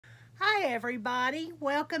Hi everybody,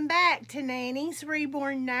 welcome back to Nanny's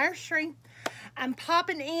Reborn Nursery. I'm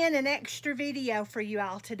popping in an extra video for you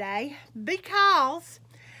all today because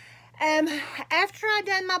after I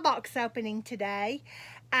done my box opening today,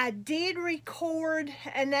 I did record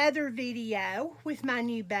another video with my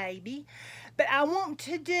new baby, but I want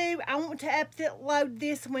to upload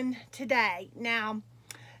this one today. Now,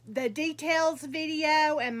 the details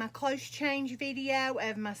video and my clothes change video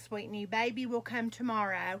of my sweet new baby will come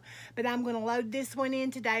tomorrow, but I'm going to load this one in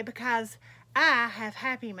today because I have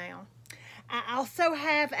Happy Mail. I also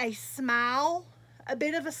have a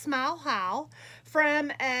bit of a smile haul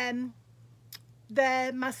from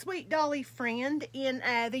my sweet dolly friend in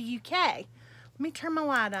the UK. Let me turn my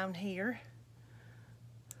light on here.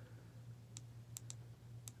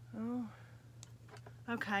 Oh,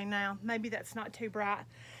 okay, now maybe that's not too bright.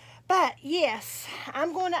 But yes,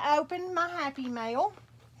 I'm going to open my Happy Mail.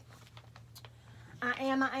 I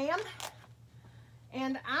am.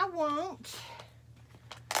 And I'm going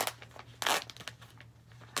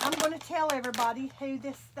to tell everybody who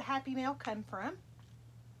the Happy Mail come from.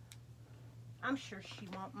 I'm sure she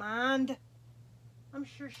won't mind.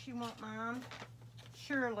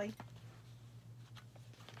 Surely.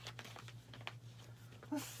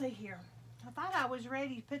 Let's see here. I thought I was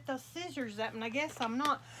ready to put those scissors up, and I guess I'm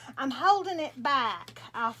not. I'm holding it back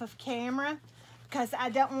off of camera because I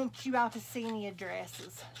don't want you all to see any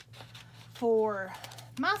addresses for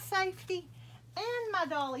my safety and my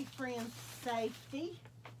dolly friend's safety.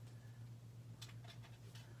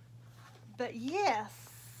 But yes,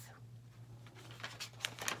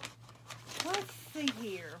 let's see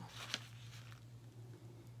here.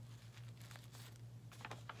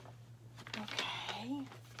 Okay.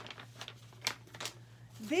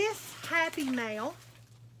 This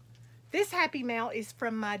Happy Mail is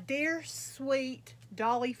from my dear sweet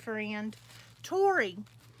dolly friend Tori.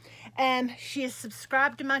 She is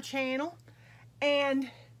subscribed to my channel, and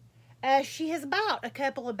she has bought a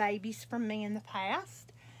couple of babies from me in the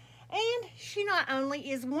past. And she not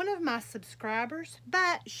only is one of my subscribers,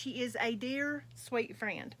 but she is a dear sweet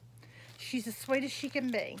friend. She's as sweet as she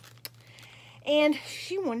can be. And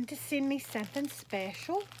she wanted to send me something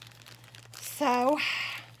special. So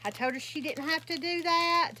I told her she didn't have to do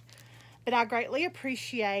that, but I greatly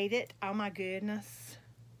appreciate it. Oh my goodness.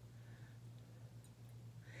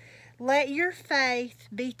 Let your faith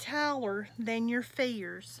be taller than your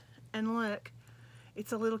fears. And look,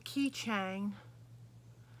 it's a little keychain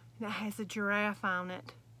that has a giraffe on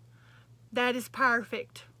it. That is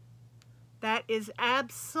perfect. That is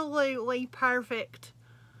absolutely perfect,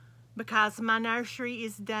 because my nursery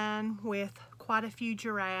is done with quite a few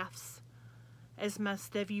giraffes, as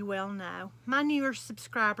most of you well know. My newer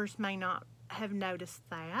subscribers may not have noticed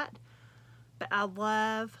that, but I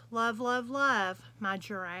love, love, love, love my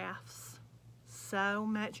giraffes so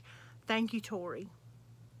much. Thank you, Tori.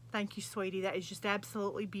 Thank you, sweetie. That is just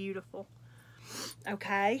absolutely beautiful.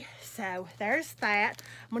 Okay, so there's that.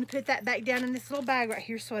 I'm going to put that back down in this little bag right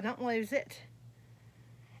here so I don't lose it.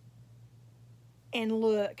 And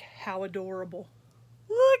look how adorable.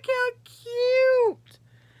 Look how cute.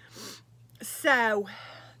 So,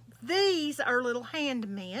 these are little hand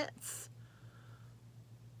mitts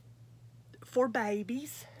for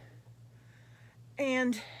babies.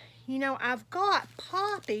 And, you know, I've got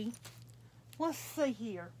Poppy. Let's see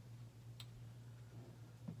here.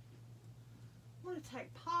 I'm going to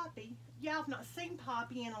take Poppy. Y'all have not seen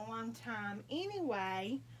Poppy in a long time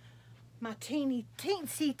anyway. My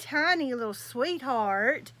teensy tiny little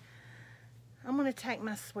sweetheart. I'm going to take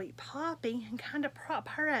my sweet Poppy and kind of prop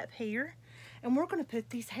her up here. And we're going to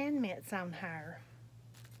put these hand mitts on her.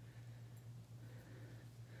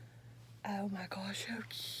 Oh my gosh, how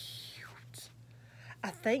cute.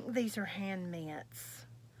 I think these are hand mitts.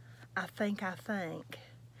 I think.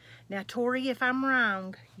 Now, Tori, if I'm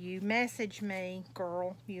wrong, you message me,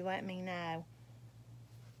 girl. You let me know.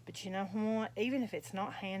 But you know what? Even if it's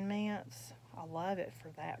not hand mitts, I love it for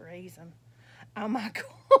that reason. Oh my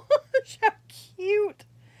gosh, how cute.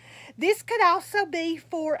 This could also be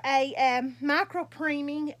for a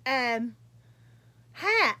micro-preeming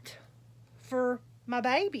hat for my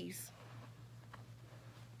babies.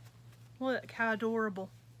 Look how adorable.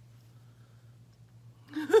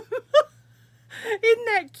 Isn't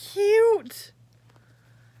that cute?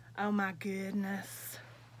 Oh my goodness.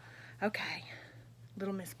 Okay,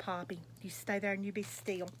 little Miss Poppy, you stay there and you be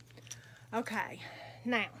still. Okay,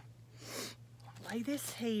 now, lay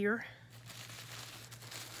this here.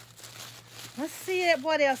 Let's see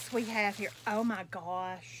what else we have here. Oh my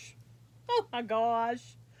gosh. Oh my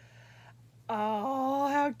gosh. Oh,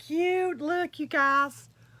 how cute. Look, you guys.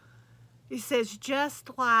 It says,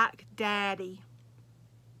 just like Daddy.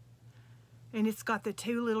 And it's got the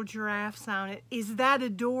two little giraffes on it. Is that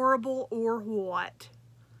adorable or what?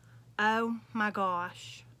 Oh my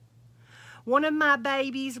gosh. One of my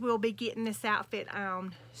babies will be getting this outfit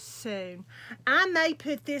on soon. I may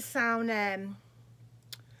put this on,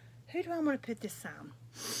 who do I want to put this on?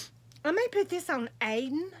 I may put this on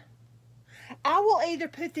Aiden. I will either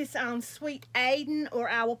put this on Sweet Aiden or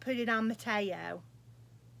I will put it on Mateo.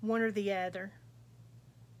 One or the other.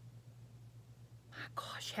 My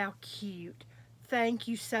gosh, how cute. Thank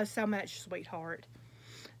you so much, sweetheart.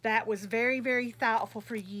 That was very, very thoughtful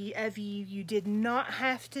of you. You did not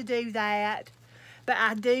have to do that. But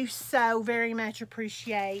I do so very much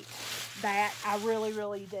appreciate that. I really,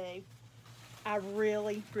 really do. I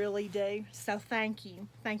really, really do. So thank you.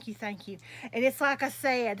 Thank you, thank you. And it's like I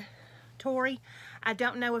said, Tori, I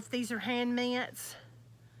don't know if these are hand mitts.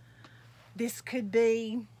 This could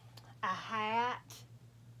be a hat.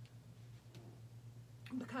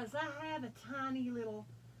 Because I have a tiny little,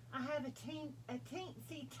 I have a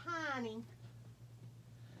teensy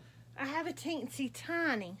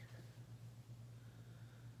tiny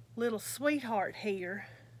little sweetheart here.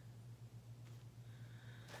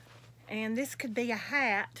 And this could be a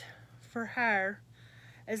hat for her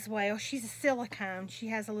as well. She's a silicone. She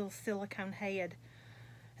has a little silicone head.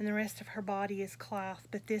 And the rest of her body is cloth.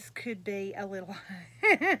 But this could be a little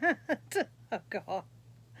hat. Oh, God.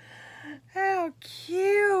 How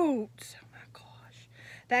cute. Oh, my gosh.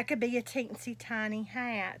 That could be a teensy tiny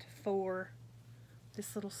hat for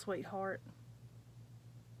this little sweetheart.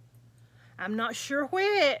 I'm not sure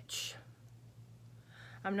which.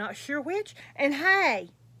 I'm not sure which. And hey,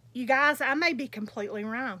 you guys, I may be completely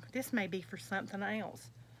wrong. This may be for something else.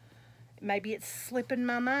 Maybe it's slipping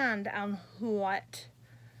my mind on what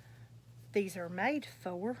these are made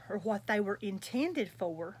for or what they were intended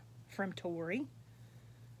for from Tori.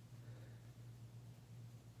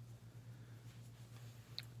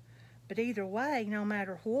 But either way, no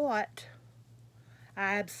matter what,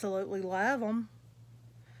 I absolutely love them.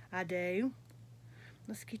 I do.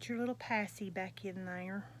 Let's get your little Passy back in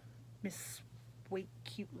there. Miss Sweet,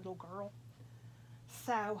 cute little girl.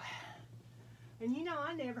 So, and you know,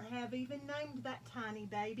 I never have even named that tiny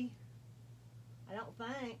baby. I don't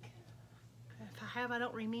think. If I have, I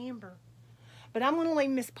don't remember. But I'm going to leave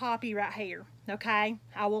Miss Poppy right here, okay?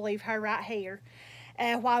 I will leave her right here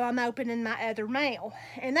while I'm opening my other mail.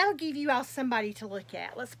 And that'll give you all somebody to look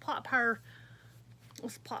at. Let's plop her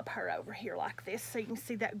over here like this so you can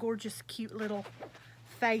see that gorgeous, cute little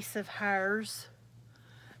face of hers.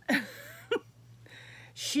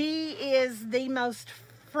 She is the most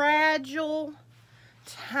fragile,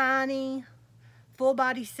 tiny,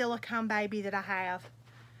 full-body silicone baby that I have.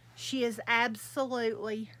 She is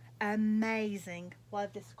absolutely amazing.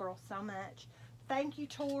 Love this girl so much. Thank you,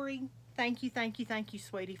 Tori. Thank you, thank you, thank you,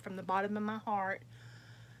 sweetie, from the bottom of my heart.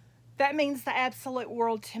 That means the absolute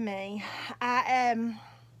world to me. I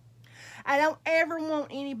don't ever want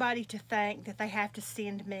anybody to think that they have to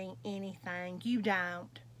send me anything. You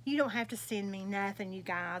don't. You don't have to send me nothing, you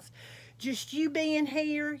guys. Just you being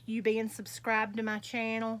here, you being subscribed to my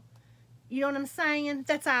channel. You know what I'm saying?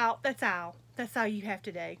 That's all. That's all. That's all you have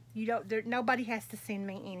to do. You don't. Nobody has to send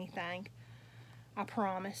me anything. I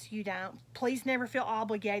promise you don't. Please never feel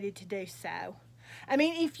obligated to do so. I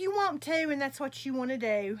mean, if you want to and that's what you want to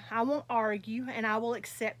do, I won't argue and I will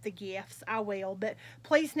accept the gifts. I will. But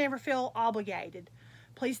please never feel obligated.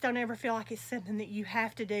 Please don't ever feel like it's something that you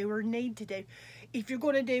have to do or need to do. If you're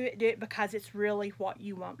going to do it because it's really what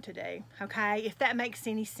you want to do. Okay? If that makes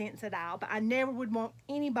any sense at all. But I never would want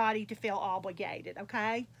anybody to feel obligated.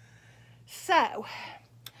 Okay? So,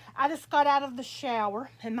 I just got out of the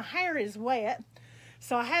shower and my hair is wet.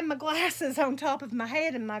 So I had my glasses on top of my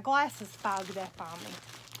head and my glasses fogged up on me.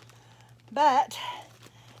 But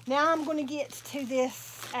now I'm going to get to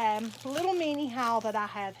this little mini haul that I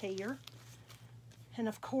have here. And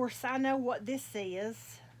of course I know what this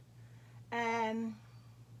is.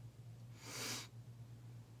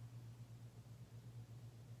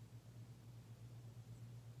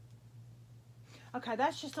 Okay,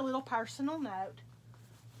 that's just a little personal note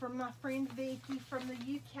from my friend Vicky from the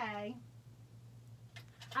UK.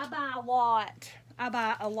 I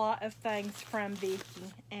buy a lot of things from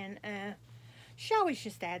Vicky, and she always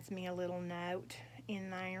just adds me a little note in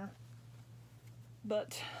there.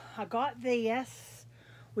 But I got this,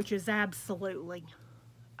 which is absolutely,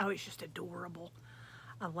 oh, it's just adorable.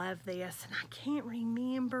 I love this, and I can't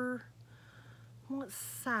remember what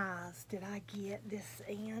size did I get this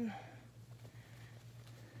in.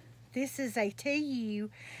 This is a TU,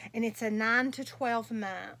 and it's a 9 to 12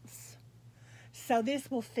 months. So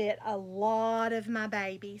this will fit a lot of my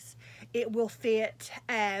babies. It will fit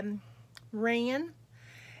Ren.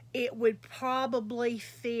 It would probably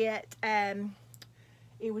fit,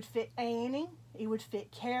 it would fit Annie. It would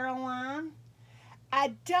fit Caroline.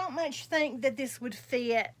 I don't much think that this would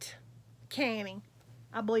fit Cammie.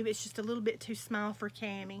 I believe it's just a little bit too small for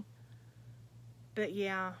Cammie. But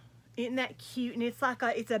yeah, isn't that cute? And it's like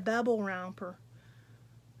it's a bubble romper.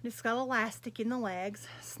 It's got elastic in the legs,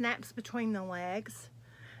 snaps between the legs,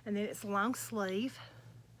 and then it's long sleeve.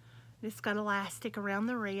 It's got elastic around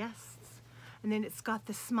the wrists, and then it's got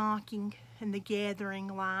the smocking and the gathering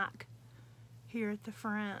like here at the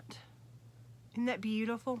front. Isn't that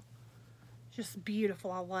beautiful? Just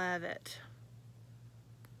beautiful. I love it.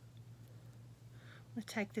 I'm going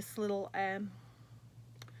to take this little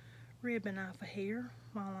ribbon off of here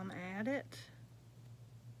while I'm at it.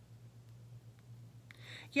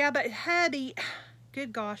 Yeah, but hubby,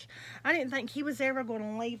 good gosh, I didn't think he was ever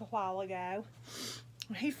going to leave a while ago.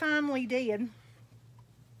 He finally did.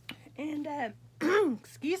 And,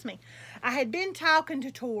 excuse me, I had been talking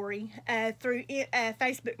to Tori through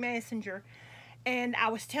Facebook Messenger, and I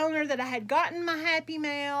was telling her that I had gotten my Happy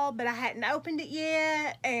Mail, but I hadn't opened it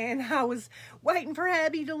yet, and I was waiting for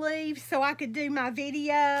hubby to leave so I could do my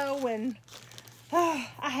video, and I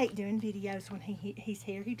hate doing videos when he's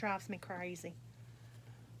here. He drives me crazy.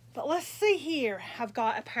 But let's see here. I've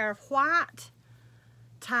got a pair of white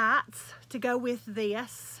tights to go with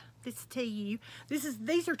this. This TU.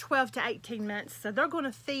 These are 12 to 18 months, so they're going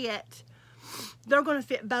to fit. They're going to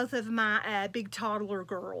fit both of my big toddler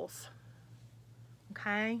girls.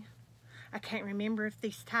 Okay. I can't remember if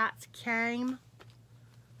these tights came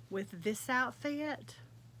with this outfit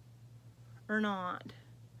or not.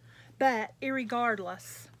 But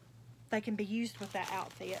irregardless, they can be used with that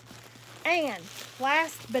outfit. And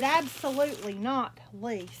last but absolutely not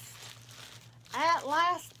least,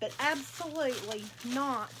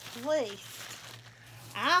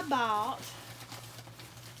 I bought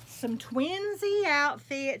some twinsy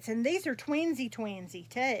outfits, and these are twinsy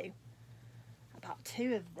too. I bought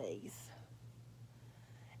 2 of these.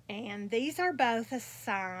 And these are both a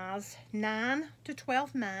size 9 to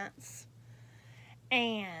 12 months.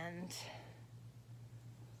 And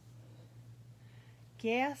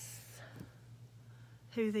guess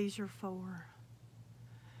who these are for?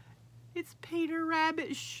 It's Peter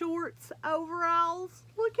Rabbit shorts overalls.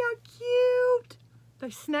 Look how cute. They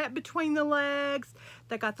snap between the legs.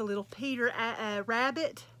 They got the little Peter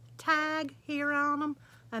Rabbit tag here on them,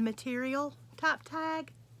 a material type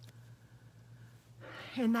tag.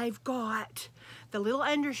 And they've got the little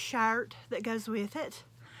undershirt that goes with it.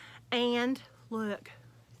 And look,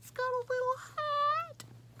 it's got a little hat.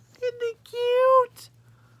 Isn't it cute?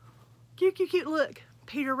 Cute, cute, cute. Look,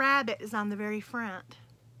 Peter Rabbit is on the very front.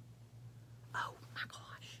 Oh my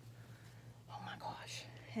gosh. Oh my gosh.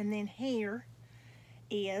 And then here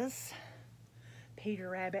is Peter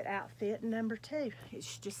Rabbit outfit number 2.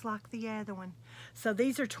 It's just like the other one. So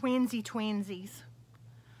these are twinsies.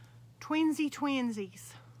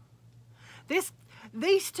 Twinsies.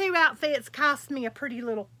 These 2 outfits cost me a pretty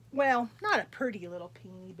little, well, not a pretty little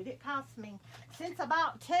penny, but it cost me, since I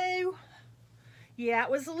bought 2, yeah,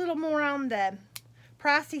 it was a little more on the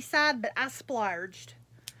pricey side, but I splurged.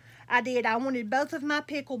 I did. I wanted both of my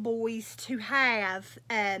pickle boys to have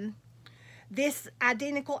this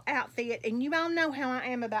identical outfit, and you all know how I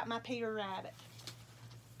am about my Peter Rabbit.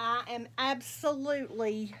 I am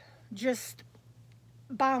absolutely just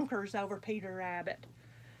bonkers over Peter Rabbit.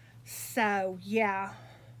 So, yeah,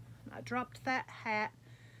 I dropped that hat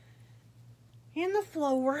in the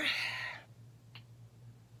floor.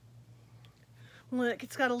 Look,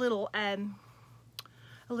 it's got a little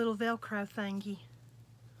Velcro thingy.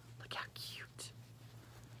 Look how cute.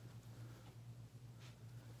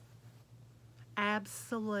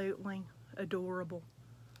 Absolutely adorable.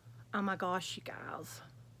 Oh my gosh, you guys.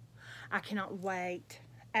 I cannot wait.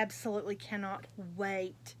 Absolutely cannot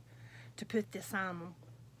wait to put this on them.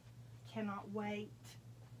 Cannot wait.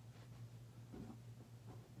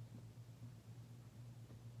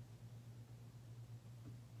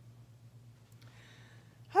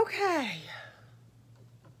 Okay.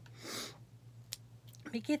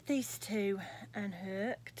 Let me get these 2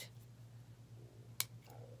 unhooked.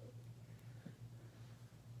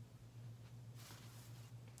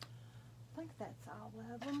 I think that's all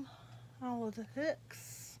of them. All of the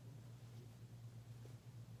hooks.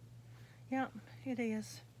 Yep, it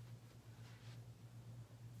is.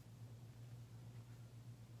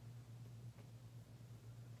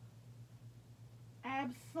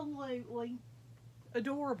 Absolutely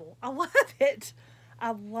adorable. I love it.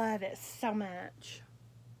 I love it so much.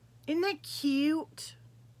 Isn't that cute?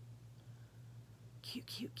 Cute,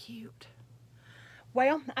 cute, cute.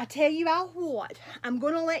 Well, I tell you all what, I'm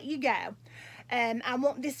going to let you go. I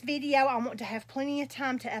want to have plenty of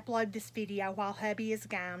time to upload this video while hubby is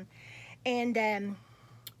gone. And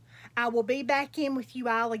I will be back in with you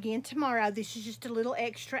all again tomorrow. This is just a little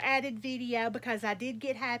extra added video because I did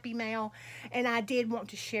get happy mail and I did want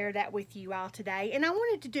to share that with you all today. And I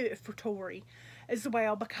wanted to do it for Tori as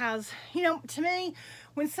well because, you know, to me,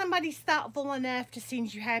 when somebody's thoughtful enough to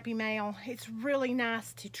send you happy mail, it's really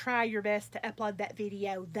nice to try your best to upload that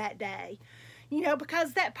video that day. You know,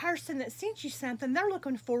 because that person that sent you something, they're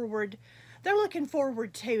looking forward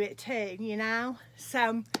to it too, you know.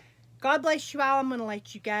 So God bless you all. I'm going to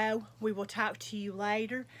let you go. We will talk to you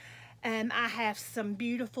later. I have some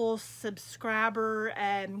beautiful subscriber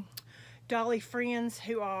dolly friends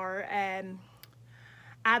who are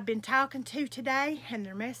I've been talking to today, and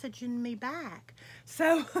they're messaging me back.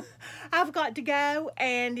 So I've got to go,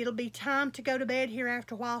 and it'll be time to go to bed here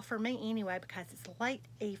after a while for me anyway because it's late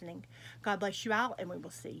evening. God bless you all, and we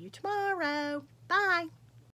will see you tomorrow. Bye.